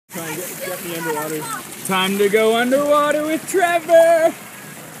Try and get me underwater. Time to go underwater with Trevor!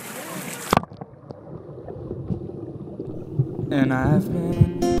 And I've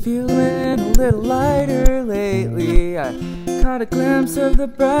been feeling a little lighter lately. I caught a glimpse of the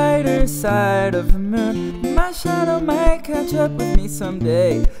brighter side of the moon. My shadow might catch up with me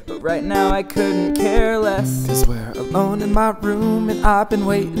someday, but right now I couldn't care less. 'Cause we're alone in my room, and I've been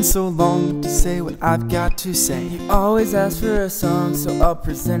waiting so long to say what I've got to say. You always ask for a song, so I'll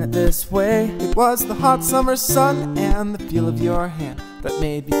present it this way. It was the hot summer sun and the feel of your hand that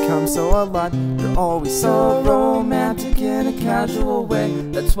made me come so alive. You're always so romantic in a casual way.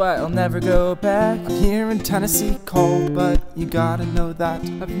 That's why I'll never go back. I'm here in Tennessee cold, but you gotta know that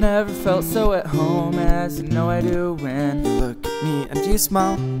I've never felt so at home as you know I do when you look at me and you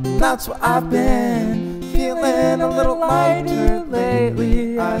smile. And that's what I've been feeling a little lighter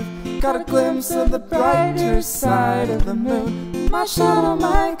lately. I've got a glimpse of the brighter side of the moon. My shadow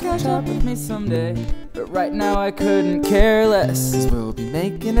might catch up with me someday, but right now I couldn't care less. 'Cause we'll be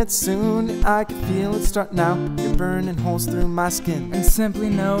making it soon, and I can feel it start now. You're burning holes through my skin, and simply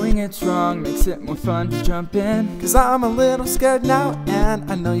knowing it's wrong makes it more fun to jump in. 'Cause I'm a little scared now, and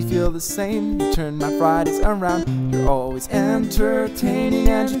I know you feel the same. You turn my Fridays around. You're always entertaining,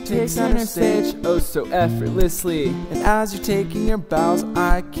 and you take center stage, oh so effortlessly. And as you're taking your bows,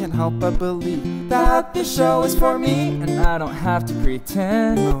 I can't help but believe that the show is for me, and I don't have to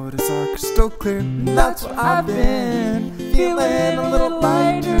pretend. Motives are crystal clear, and that's what I've been feeling a little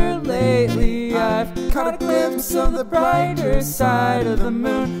lighter lately. I've caught a glimpse of the brighter side of the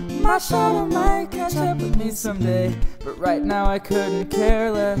moon. My shadow might catch up with me someday, but right now I couldn't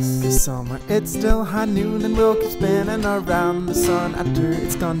care less. 'Cause somewhere it's still high noon, and we'll keep spinning around the sun after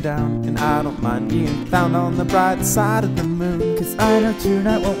it's gone down. And I don't mind being found on the bright side of the moon, 'cause I know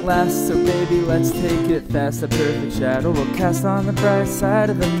tonight won't last, so baby let's take it fast. A perfect shadow will cast on the bright side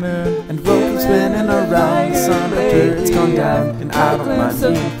of the moon, and we'll keep spinning around the sun after it's gone down. And I don't mind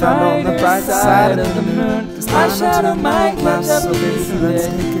being found on the bright side of the moon, 'cause my shadow might catch up with me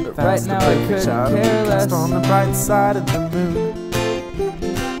someday, but right now I couldn't care less. On the bright side of the moon.